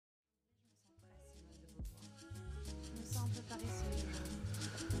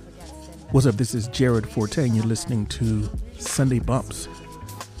What's up? This is Jared Forte, and you're listening to Sunday Bumps,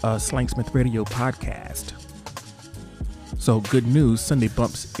 a Slangsmith Radio podcast. So, good news, Sunday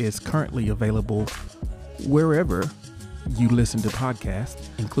Bumps is currently available wherever you listen to podcasts,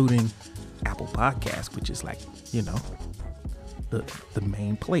 including Apple Podcasts, which is like, you know, the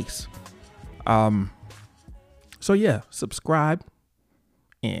main place. So yeah, subscribe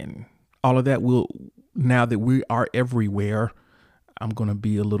and all of that. Now that we are everywhere, I'm going to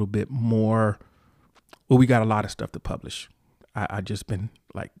be a little bit more, well, we got a lot of stuff to publish. I just been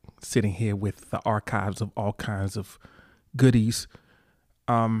like sitting here with the archives of all kinds of goodies.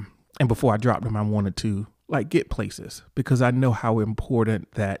 And before I dropped them, I wanted to like get places because I know how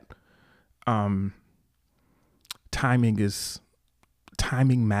important that timing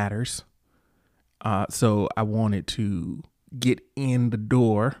matters. So I wanted to get in the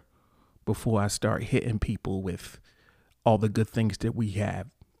door before I start hitting people with all the good things that we have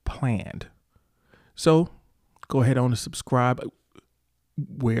planned. So go ahead on and subscribe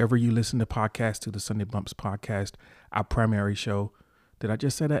wherever you listen to podcasts, to the Sunday Bumps podcast, our primary show. Did I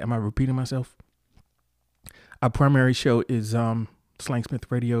just say that? Am I repeating myself? Our primary show is Slangsmith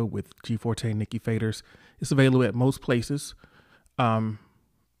Radio with G Forte and Nikki Faders. It's available at most places. But,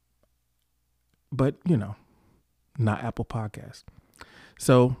 you know, not Apple Podcasts.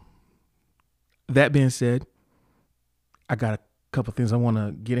 So that being said, I got a couple things I want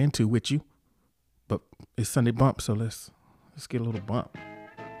to get into with you, but it's Sunday Bump, so let's get a little bump.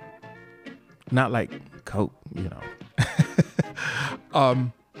 Not like Coke, you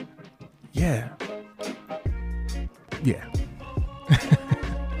know. Yeah.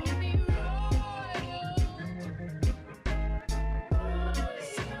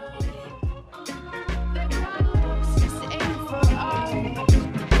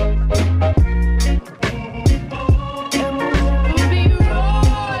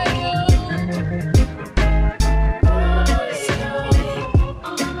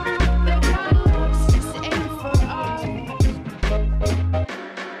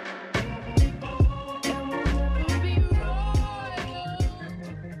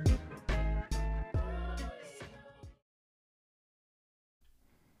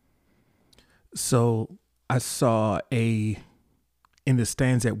 So I saw in the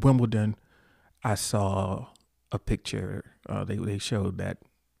stands at Wimbledon, I saw a picture. They showed that,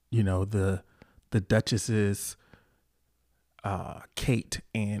 you know, the Duchesses, Kate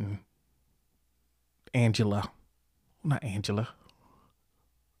and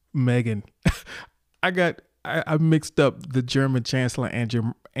Meghan. I mixed up the German Chancellor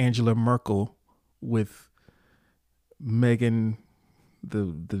Angela Merkel with Meghan,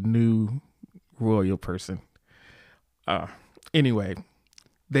 the new royal person. Anyway,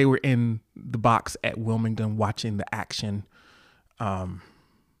 they were in the box at Wimbledon watching the action.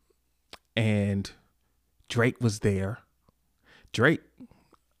 And Drake was there. I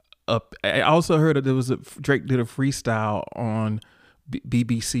also heard that Drake did a freestyle on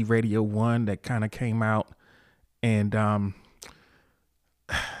BBC Radio 1 that kind of came out. And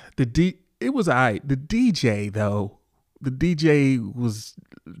it was all right. The DJ though, the DJ was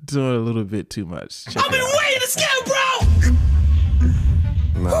doing a little bit too much. I've been waiting to scale, bro.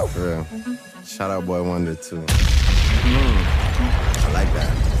 Nah, for real. Shout out Boy Wonder too. I like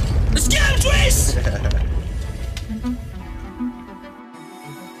that. The scale twist.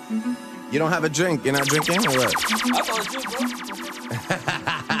 You don't have a drink? You're not drinking or what? I got a drink, bro.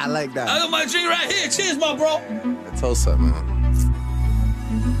 I like that. I got my drink right here. Cheers, my bro. A toast up, man.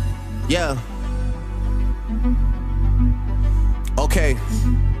 Yeah. Okay.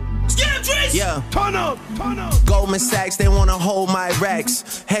 Yeah. Turn up. Goldman Sachs, they wanna hold my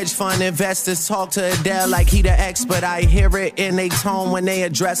racks. Hedge fund investors talk to Adele like he the expert. I hear it in they tone when they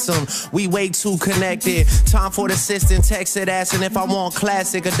address him. We way too connected. Time for the assistant texted asking if I want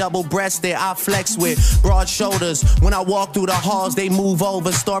classic or double-breasted. I flex with broad shoulders. When I walk through the halls, they move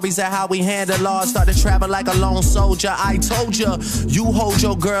over. Stories of how we handle laws. Start to travel like a lone soldier. I told ya, you hold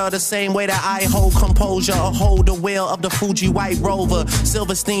your girl the same way that I hold composure. Or hold the wheel of the Fuji White Rover.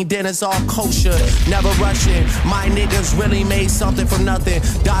 Silverstein dinner's all kosher. Never rushing. My niggas really made something from nothing.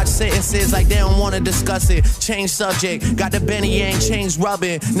 Dodge sentences like they don't want to discuss it. Change subject. Got the Benny Yang chains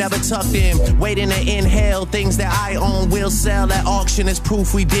rubbing. Never tucked in. Waiting to inhale. Things that I own will sell at auction is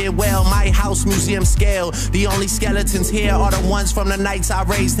proof we did well. My house museum scale. The only skeletons here are the ones from the nights I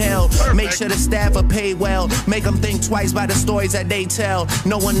raised hell. Make sure the staff are paid well. Make them think twice by the stories that they tell.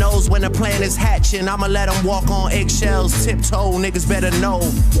 No one knows when the plan is hatching. I'ma let them walk on eggshells. Tiptoe, niggas better know.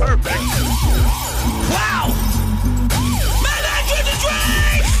 Perfect. Wow! Man, I get the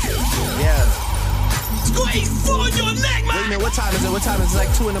drink! Yeah. Squeeze foot on your neck, man! minute, what time is it? It's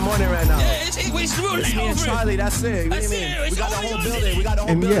like 2 a.m. right now. Yeah, it's real It's late me and over. Charlie, that's it. What do you mean? We got the whole building. We got the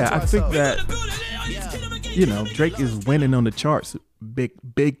whole And building yeah, to I think ourselves. that, you know, Drake is winning on the charts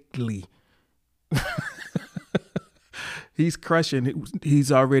bigly. He's crushing.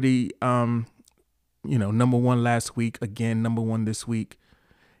 He's already, you know, number one last week, again, number one this week.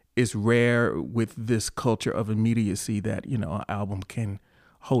 It's rare with this culture of immediacy that, you know, an album can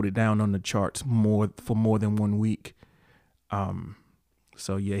hold it down on the charts for more than 1 week.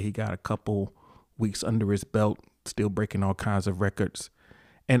 So yeah, he got a couple weeks under his belt, still breaking all kinds of records.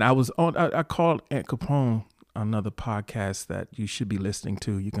 And I called Ant Capone, another podcast that you should be listening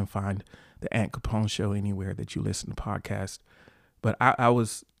to. You can find the Ant Capone Show anywhere that you listen to podcasts. But I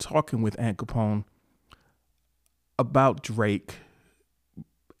was talking with Ant Capone about Drake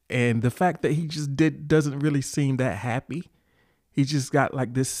and the fact that he just doesn't really seem that happy. He just got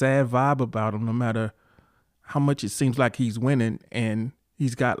like this sad vibe about him, no matter how much it seems like he's winning. And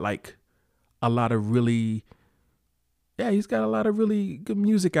he's got like a lot of really good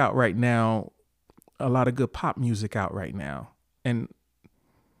music out right now. A lot of good pop music out right now. And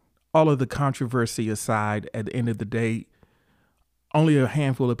all of the controversy aside, at the end of the day, only a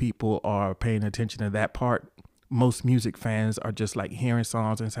handful of people are paying attention to that part. Most music fans are just like hearing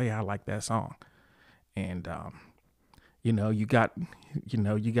songs and say, I like that song. And, you got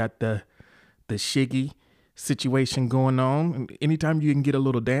the Shiggy situation going on. And anytime you can get a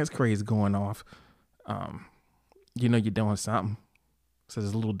little dance craze going off, you're doing something. So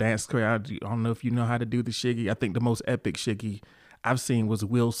there's a little dance craze. I don't know if you know how to do the Shiggy. I think the most epic Shiggy I've seen was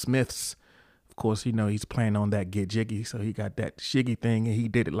Will Smith's. Of course, he's playing on that Get Jiggy. So he got that Shiggy thing and he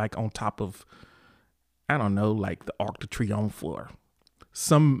did it like on top of, I don't know, like the Arc de Triomphe or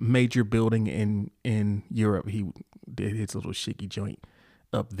some major building in Europe. He did his little Shiggy joint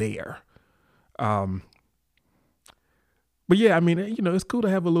up there. But yeah, I mean, it's cool to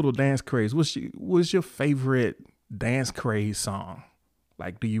have a little dance craze. What's your favorite dance craze song?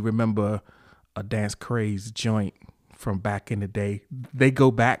 Like, do you remember a dance craze joint from back in the day? They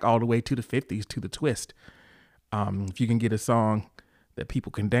go back all the way to the 50s to the twist. If you can get a song that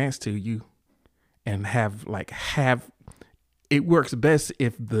people can dance to, and have it works best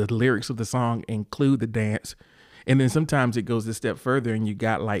if the lyrics of the song include the dance. And then sometimes it goes a step further and you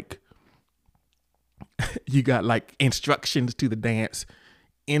got like instructions to the dance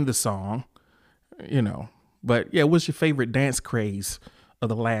in the song, But yeah, what's your favorite dance craze of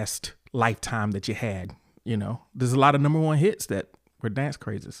the last lifetime that you had? There's a lot of number one hits that were dance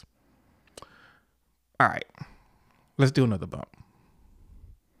crazes. All right, let's do another bump.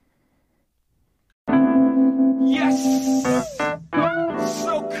 Yes,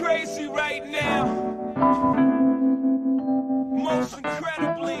 so crazy right now. Most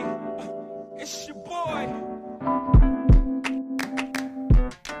incredibly, it's your boy.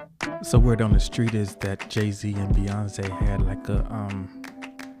 So word on the street is that Jay-Z and Beyonce had like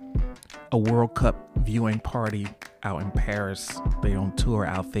a World Cup viewing party out in Paris. They on tour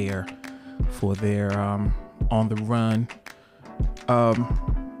out there for their On the Run.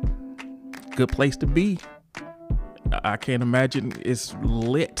 Good place to be. I can't imagine it's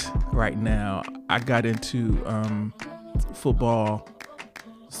lit right now. I got into football,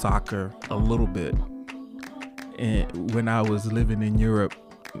 soccer a little bit. And when I was living in Europe,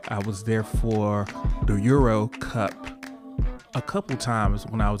 I was there for the Euro Cup a couple times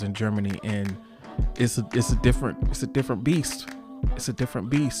when I was in Germany, and it's a different beast. It's a different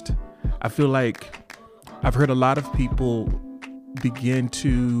beast. I feel like I've heard a lot of people begin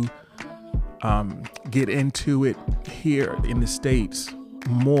to get into it here in the States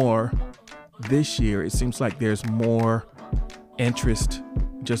more this year. It seems like there's more interest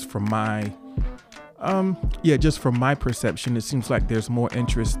just from my perception. It seems like there's more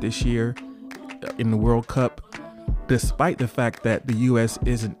interest this year in the World Cup, despite the fact that the U.S.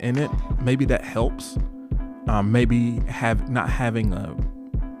 isn't in it. Maybe that helps. Maybe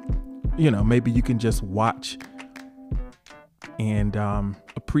maybe you can just watch and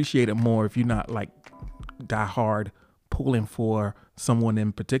appreciate it more if you're not like die hard pulling for someone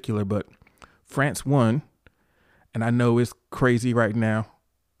in particular. But France won, and I know it's crazy right now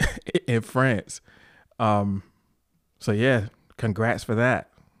in France. So yeah, congrats for that.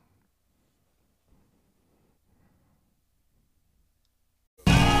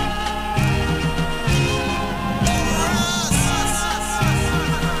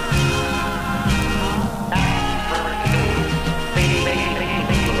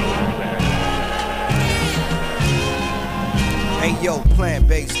 Hey yo, Plant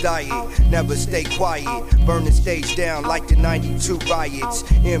Based. plant-based diet, never stay quiet. Burn the stage down like the 92 riots.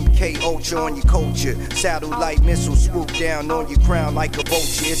 MK Ultra on your culture. Satellite missiles swoop down on your crown like a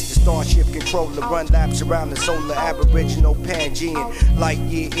vulture. It's the Starship controller, run laps around the solar. Aboriginal Pangean, light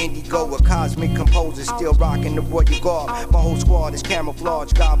year indigo. A cosmic composer, still rocking the royal guard. My whole squad is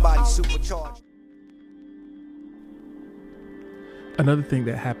camouflage, God body supercharged. Another thing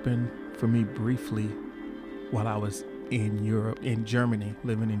that happened for me briefly while I was in Germany,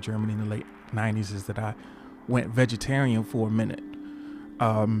 living in Germany in the late 90s, is that I went vegetarian for a minute.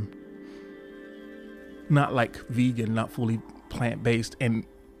 Not like vegan, not fully plant-based. And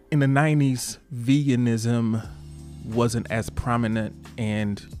in the 90s, veganism wasn't as prominent,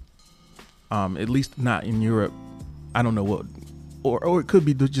 and at least not in Europe. I don't know what, or it could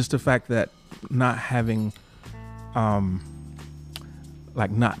be just the fact that not having, like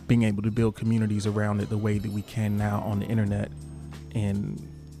not being able to build communities around it the way that we can now on the internet and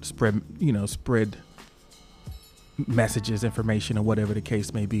spread messages, information, or whatever the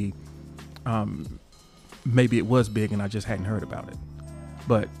case may be. Maybe it was big and I just hadn't heard about it.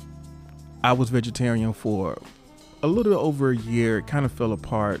 But I was vegetarian for a little over a year. It kind of fell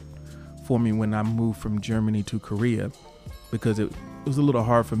apart for me when I moved from Germany to Korea, because it was a little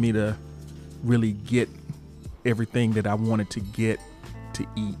hard for me to really get everything that I wanted to get to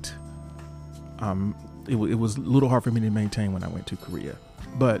eat. It was a little hard for me to maintain when I went to Korea.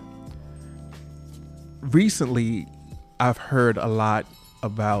 But recently I've heard a lot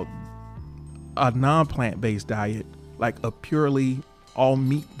about a non-plant-based diet, like a purely all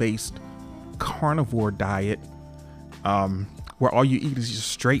meat-based carnivore diet, where all you eat is just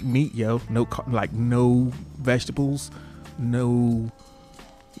straight meat, no vegetables, no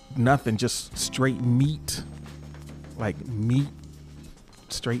nothing, just straight meat, like meat,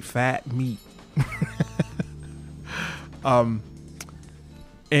 straight fat meat.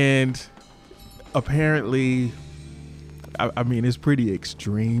 And apparently, I mean, it's pretty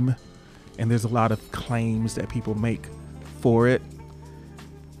extreme, and there's a lot of claims that people make for it.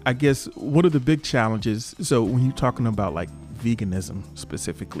 I guess one of the big challenges, so when you're talking about like veganism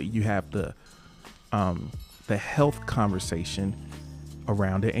specifically, you have the health conversation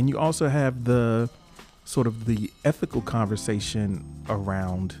around it, and you also have the sort of the ethical conversation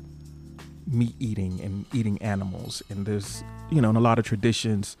around meat eating and eating animals. And there's, in a lot of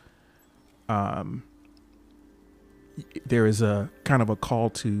traditions, there is a kind of a call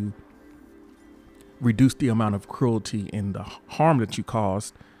to reduce the amount of cruelty and the harm that you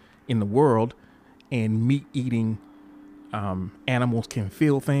caused in the world. And meat eating animals can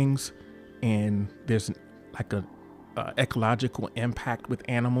feel things, and there's like a ecological impact with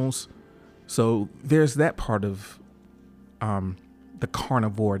animals. So there's that part of the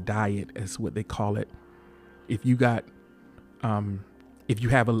carnivore diet, is what they call it. If you got if you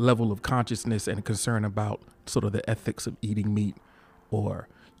have a level of consciousness and a concern about sort of the ethics of eating meat or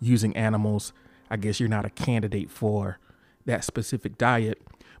using animals, I guess you're not a candidate for that specific diet.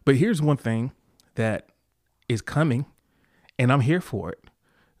 But here's one thing that is coming, and I'm here for it.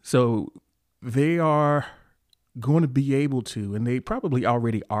 So they are going to be able to, and they probably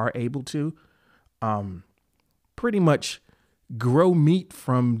already are able to, pretty much grow meat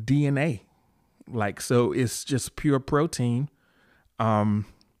from DNA. Like, so it's just pure protein,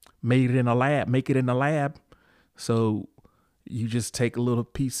 make it in a lab. So you just take a little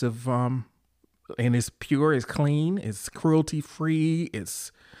piece of, and it's pure, it's clean, it's cruelty free,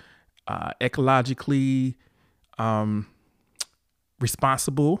 it's ecologically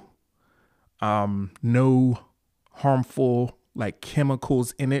responsible, no harmful like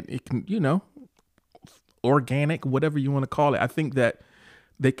chemicals in it. It can, organic, whatever you want to call it. I think that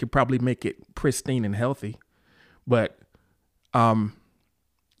they could probably make it pristine and healthy. But so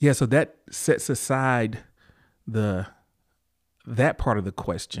that sets aside that part of the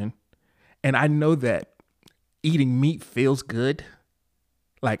question. And I know that eating meat feels good.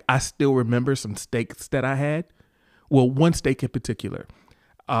 Like, I still remember some steaks that I had. Well, one steak in particular.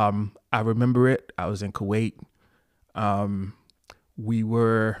 I remember it. I was in Kuwait. I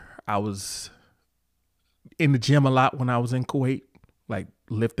was in the gym a lot when I was in Kuwait, like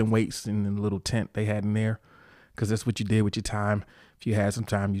lifting weights in the little tent they had in there, because that's what you did with your time. If you had some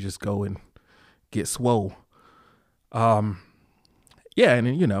time, you just go and get swole. And then,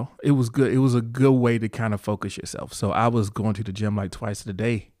 it was good. It was a good way to kind of focus yourself. So I was going to the gym like twice a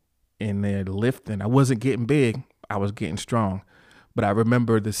day in there lifting. I wasn't getting big. I was getting strong. But I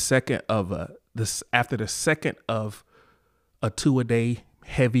remember after the second of a 2-a-day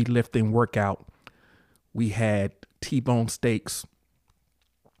heavy lifting workout, we had T-bone steaks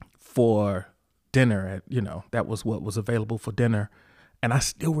for dinner. That was what was available for dinner And I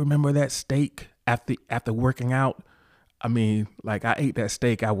still remember that steak after working out. I mean, like I ate that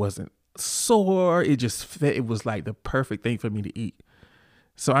steak. I wasn't sore. It just fit. It was like the perfect thing for me to eat.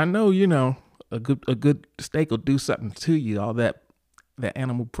 So I know, a good steak will do something to you. All that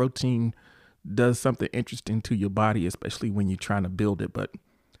animal protein does something interesting to your body, especially when you're trying to build it. But,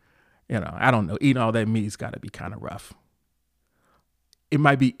 I don't know. Eating all that meat's got to be kind of rough. It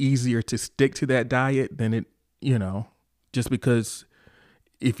might be easier to stick to that diet than it, just because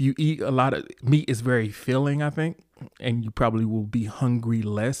if you eat a lot of meat, is very filling, I think. And you probably will be hungry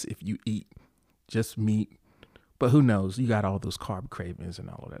less if you eat just meat. But who knows? You got all those carb cravings and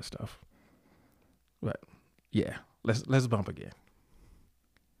all of that stuff. But yeah, let's bump again.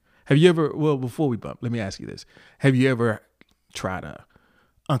 Have you ever, well, before we bump, let me ask you this. Have you ever tried a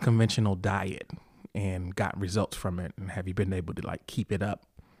unconventional diet and got results from it? And have you been able to like keep it up?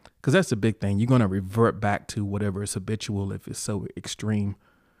 Because that's the big thing. You're going to revert back to whatever is habitual if it's so extreme.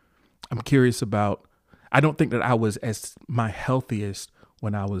 I'm curious about, I don't think that I was as my healthiest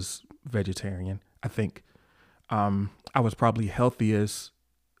when I was vegetarian. I think I was probably healthiest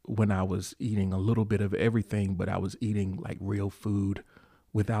when I was eating a little bit of everything, but I was eating like real food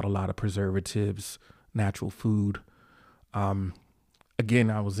without a lot of preservatives, natural food. Again,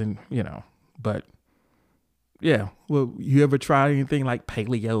 I was in, but yeah. Well, you ever tried anything like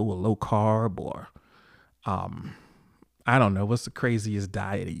paleo or low carb or, I don't know, what's the craziest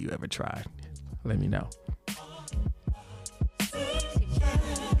diet you ever tried? Let me know.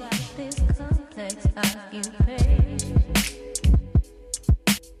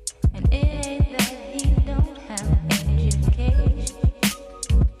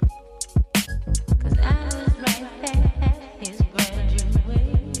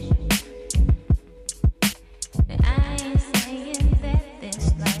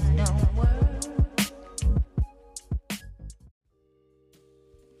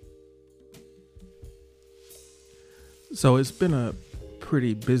 So it's been a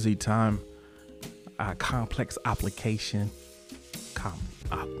pretty busy time. Complex application,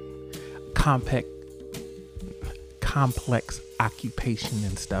 complex occupation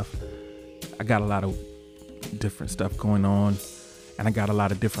and stuff. I got a lot of different stuff going on, and I got a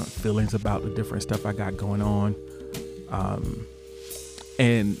lot of different feelings about the different stuff I got going on.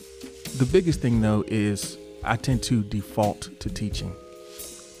 And the biggest thing though is I tend to default to teaching,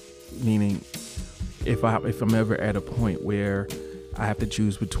 meaning if I'm ever at a point where I have to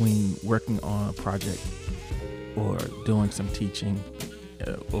choose between working on a project or doing some teaching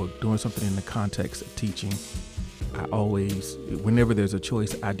or doing something in the context of teaching, I always, whenever there's a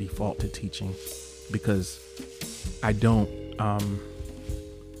choice, I default to teaching because I don't, I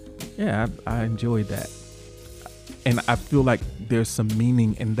enjoy that. And I feel like there's some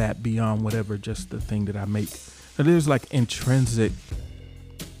meaning in that beyond whatever just the thing that I make. So there's like intrinsic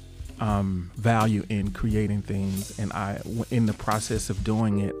value in creating things, and in the process of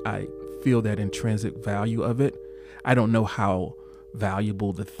doing it, I feel that intrinsic value of it. I don't know how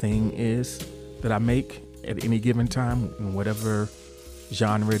valuable the thing is that I make at any given time, in whatever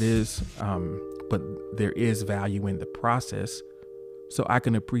genre it is, but there is value in the process, so I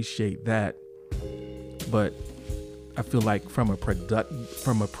can appreciate that. But I feel like from a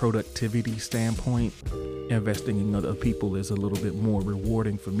productivity standpoint, investing in other people is a little bit more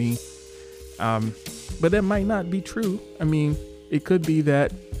rewarding for me. But that might not be true. I mean, it could be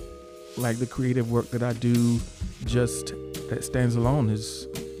that like the creative work that I do just that stands alone is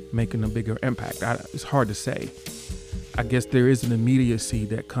making a bigger impact. It's hard to say. I guess there is an immediacy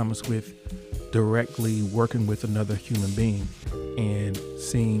that comes with directly working with another human being and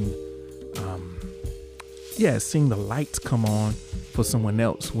seeing the lights come on for someone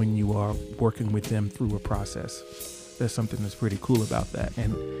else when you are working with them through a process. There's something that's pretty cool about that.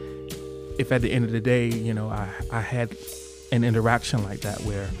 And if at the end of the day, I had an interaction like that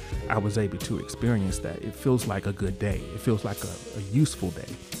where I was able to experience that, it feels like a good day. It feels like a useful day.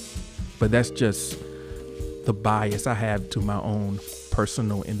 But that's just the bias I have to my own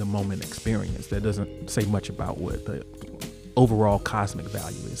personal in the moment experience. That doesn't say much about what the overall cosmic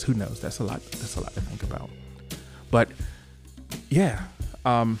value is. Who knows? That's a lot to think about. But yeah,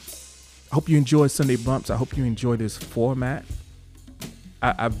 I hope you enjoy Sunday Bumps. I hope you enjoy this format.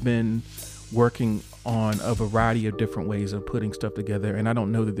 I've been working on a variety of different ways of putting stuff together, and I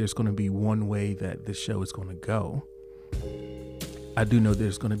don't know that there's going to be one way that this show is going to go. I do know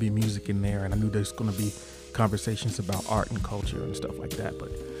there's going to be music in there, and I knew there's going to be conversations about art and culture and stuff like that.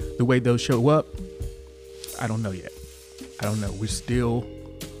 But the way those show up, I don't know yet. I don't know. We still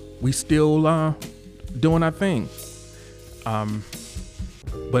doing our thing.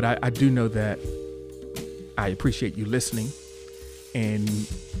 But I do know that I appreciate you listening, and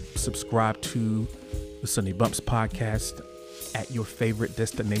subscribe to the Sunday Bumps podcast at your favorite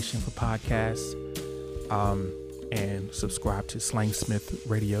destination for podcasts. And subscribe to Slang Smith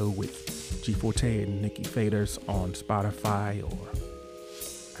Radio with G Forte and Nikki Faders on Spotify, or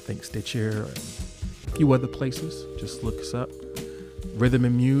I think Stitcher and a few other places. Just look us up. Rhythm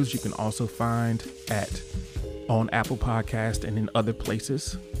and Muse you can also find on Apple Podcast and in other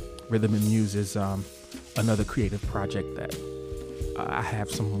places. Rhythm and Muse is another creative project that I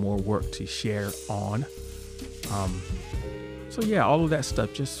have some more work to share on. So yeah, all of that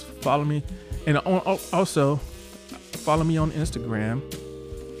stuff. Just follow me, and also follow me on Instagram.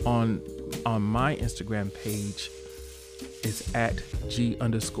 On my Instagram page is at G_IVTE.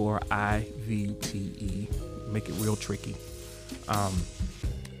 Make it real tricky.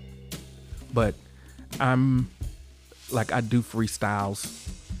 But I'm like, I do freestyles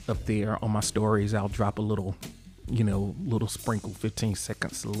up there on my stories. I'll drop a little, little sprinkle, 15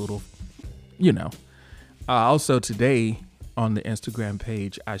 seconds, a little, also today on the Instagram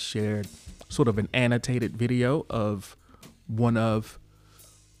page, I shared sort of an annotated video of one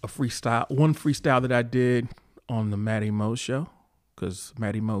freestyle that I did on the Matty Mo show, because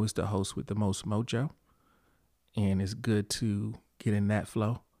Matty Mo is the host with the most mojo, and it's good to get in that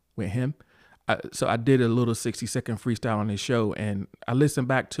flow with him. So I did a little 60-second freestyle on his show, and I listened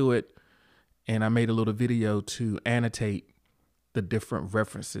back to it, and I made a little video to annotate the different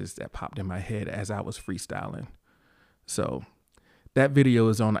references that popped in my head as I was freestyling. So that video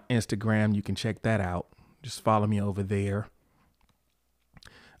is on Instagram. You can check that out. Just follow me over there.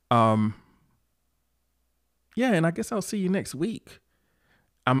 Yeah, and I guess I'll see you next week.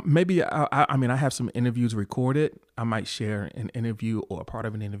 Maybe I have some interviews recorded. I might share an interview or a part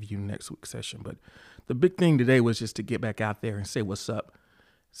of an interview next week's session. But the big thing today was just to get back out there and say what's up.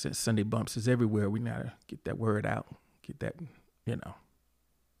 Since Sunday Bumps is everywhere, we gotta get that word out. Get that,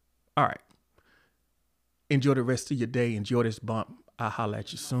 All right. Enjoy the rest of your day. Enjoy this bump. I'll holler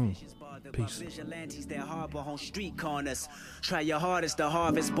at you soon. Peace. Vigilantes that harbor on street corners. Try your hardest to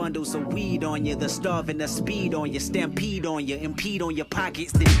harvest bundles of weed on you. The starving, the speed on you. Stampede on you. Impede on your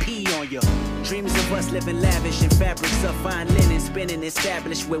pockets, then pee on you. Dreams of us living lavish in fabrics of fine linen. Spinning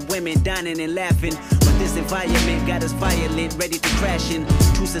established with women dining and laughing. But this environment got us violent, ready to crash into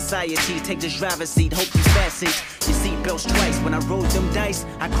society. Take the driver's seat, hope you fastened your seatbelts twice. When I rolled them dice,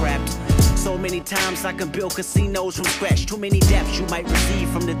 I crapped. So many times I can build casinos from scratch. Too many depths you might receive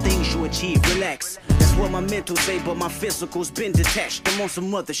from the things you achieve. Relax, that's what my mental say, but my physical's been detached. I'm on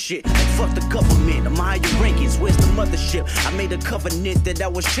some other shit, like fuck the government. I'm higher rankings, where's the mothership? I made a covenant that I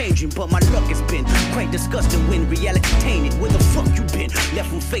was changing, but my luck has been quite disgusting when reality tainted. Where the fuck you been? Left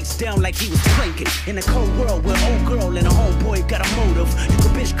him face down like he was planking. In a cold world where old girl and a homeboy got a motive. You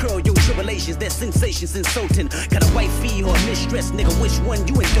can bitch curl your tribulations, that sensation's insulting. Got a wifey or a mistress, nigga, which one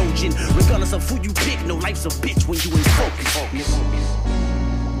you indulging? Regardless of who you pick, no life's a bitch when you in focus.